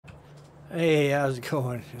Hey, how's it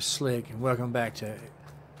going? It's Slick, and welcome back to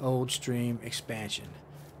Old Stream Expansion.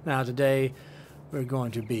 Now today, we're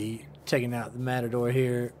going to be taking out the Matador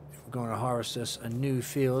here. We're going to harvest us a new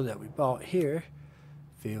field that we bought here.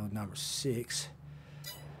 Field number 6.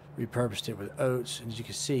 Repurposed it with oats, and as you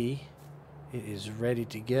can see, it is ready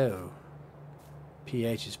to go.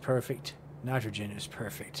 pH is perfect. Nitrogen is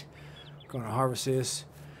perfect. We're going to harvest this,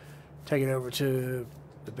 take it over to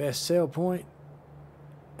the best sell point,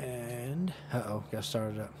 and got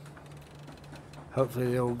started up.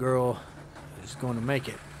 Hopefully the old girl is going to make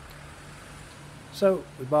it. So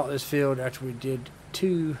we bought this field after we did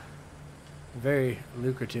 2 very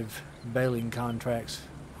lucrative baling contracts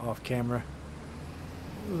off camera.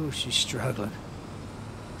 Ooh, she's struggling.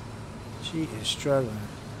 She is struggling.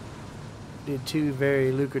 Did 2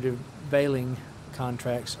 very lucrative baling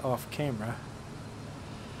contracts off camera,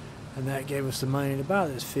 and that gave us the money to buy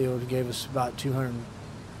this field. It gave us about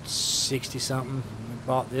 260 something. We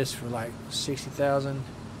bought this for like 60,000,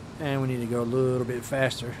 and we need to go a little bit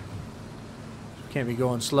faster. Can't be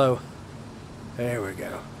going slow. There we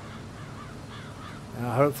go.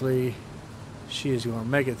 Now hopefully she is going to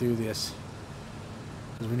make it through this,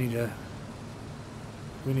 because we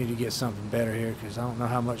need to get something better here, because I don't know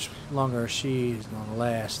how much longer she is going to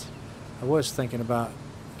last. I was thinking about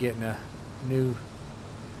getting a new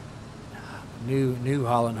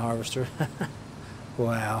Holland harvester.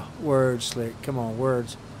 Wow, words, Slick. Come on,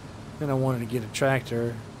 words. Then I wanted to get a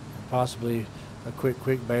tractor and possibly a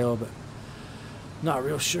quick bale, but not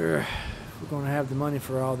real sure if we're going to have the money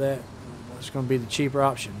for all that. What's going to be the cheaper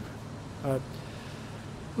option? But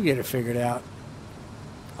we'll get it figured out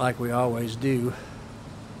like we always do.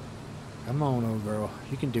 Come on, old girl.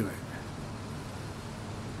 You can do it.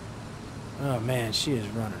 Oh, man, she is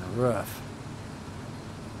running rough.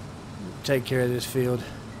 Take care of this field,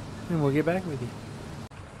 and we'll get back with you.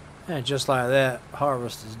 And just like that,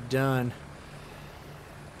 harvest is done.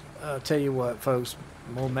 I'll tell you what, folks.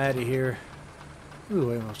 Old Maddie here. Ooh,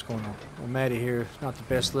 wait, what's going on? Old Maddie here. Not the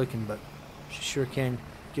best looking, but she sure can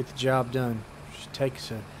get the job done. She takes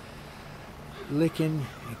a licking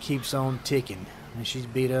and keeps on ticking. And she's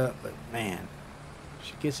beat up, but man,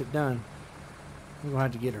 she gets it done. We're gonna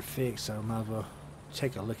have to get her fixed, so I might as well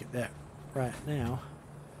take a look at that right now.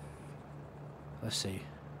 Let's see.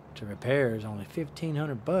 To repair is only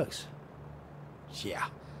 $1,500. Yeah,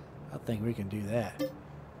 I think we can do that.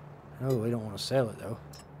 Oh, we don't want to sell it though.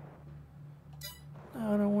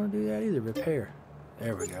 No, I don't want to do that either. Repair.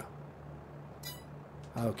 There we go.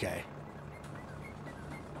 Okay.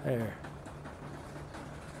 There.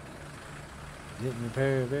 Didn't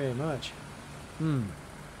repair very much.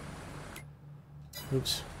 Oops.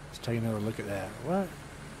 Let's take another look at that. What?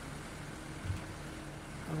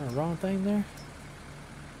 Am I on the wrong thing there?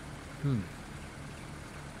 I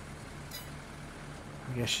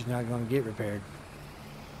guess she's not going to get repaired.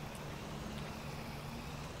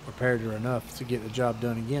 Repaired her enough to get the job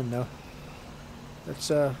done again, though. Let's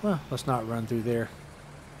well, let's not run through there.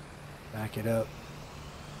 Back it up.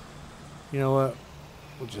 You know what?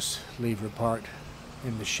 We'll just leave her parked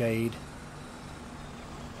in the shade.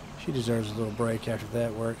 She deserves a little break after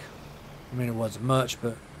that work. I mean, it wasn't much,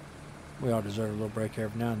 but we all deserve a little break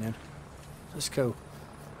every now and then. Let's go.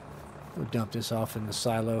 We'll dump this off in the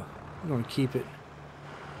silo. We're going to keep it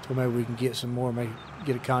until maybe we can get some more,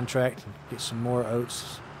 get a contract and get some more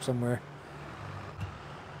oats somewhere.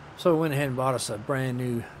 So we went ahead and bought us a brand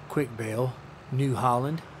new quick bale, New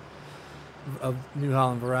Holland, of New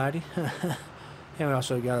Holland variety. And we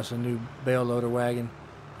also got us a new bale loader wagon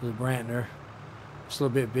with a Brantner. It's a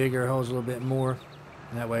little bit bigger, holds a little bit more,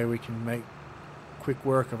 and that way we can make quick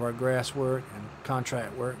work of our grass work and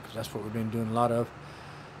contract work, because that's what we've been doing a lot of.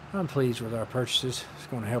 I'm pleased with our purchases. It's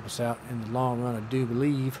going to help us out in the long run, I do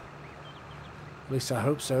believe. At least I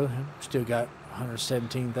hope so. Still got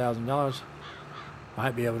 $117,000.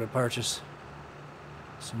 Might be able to purchase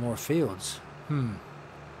some more fields.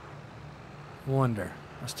 Wonder.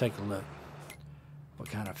 Let's take a look. What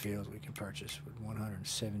kind of fields we can purchase with $117.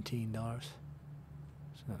 It's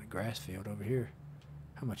another grass field over here.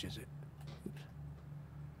 How much is it? Oops.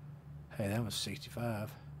 Hey, that was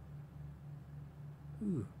 65.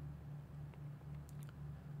 Ooh.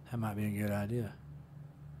 That might be a good idea.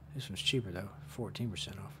 This one's cheaper though,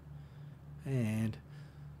 14% off. And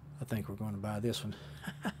I think we're going to buy this one.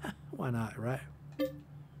 Why not, right?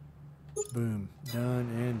 Boom.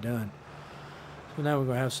 Done and done. So now we're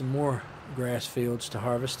going to have some more grass fields to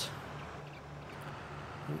harvest.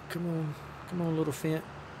 Oh, come on, little Fint.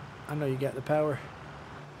 I know you got the power.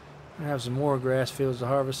 We're going to have some more grass fields to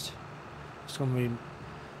harvest. It's going to be,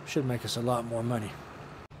 should make us a lot more money.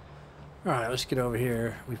 Alright, let's get over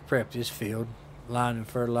here. We've prepped this field, lined and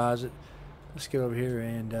fertilized it. Let's get over here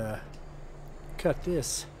and cut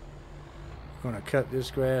this. We're going to cut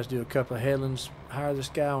this grass, do a couple of headlands, hire this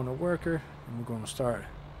guy on a worker, and we're going to start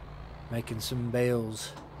making some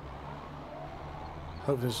bales.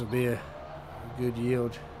 Hope this will be a good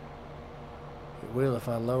yield. It will if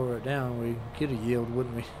I lower it down. We get a yield,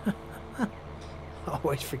 wouldn't we?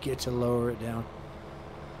 Always forget to lower it down.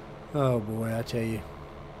 Oh boy, I tell you.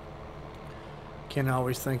 Can't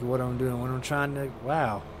always think of what I'm doing when I'm trying to,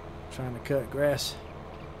 trying to cut grass.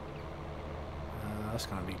 That's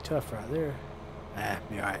going to be tough right there.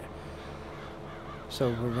 Be alright. So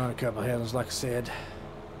we're running a couple of headlands, like I said.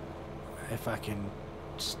 If I can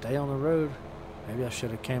stay on the road, maybe I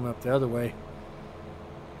should have came up the other way.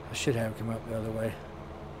 I should have come up the other way.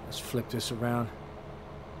 Let's flip this around.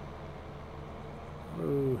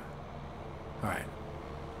 Ooh. Alright.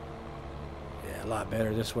 Yeah, a lot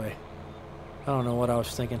better this way. I don't know what I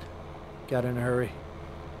was thinking. Got in a hurry.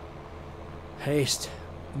 Haste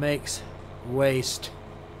makes waste.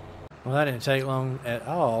 Well, that didn't take long at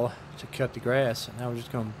all to cut the grass. And now we're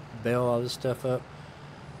just going to bale all this stuff up.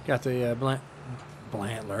 Got the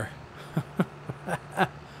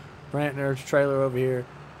Brantler's trailer over here.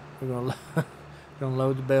 We're going to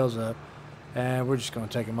load the bales up. And we're just going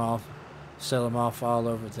to take them off. Sell them off all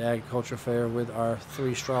over at the agriculture fair with our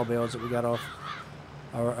 3 straw bales that we got off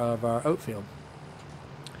of our oat field.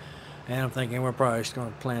 And I'm thinking we're probably just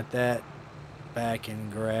going to plant that back in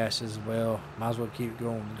grass as well. Might as well keep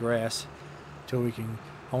going with grass till we can.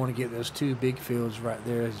 I want to get those 2 big fields right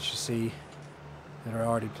there, as you see, that are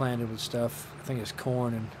already planted with stuff. I think it's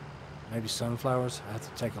corn and maybe sunflowers. I have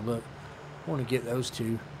to take a look. I want to get those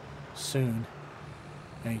 2 soon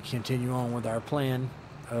and continue on with our plan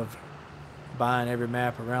of buying every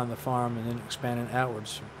map around the farm and then expanding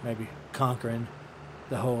outwards, maybe conquering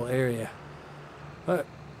the whole area. But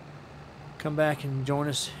come back and join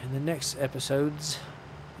us in the next episodes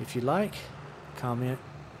if you like. Comment,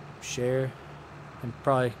 share, and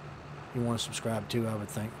probably you want to subscribe too, I would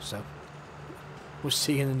think. So we'll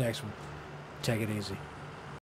see you in the next one. Take it easy.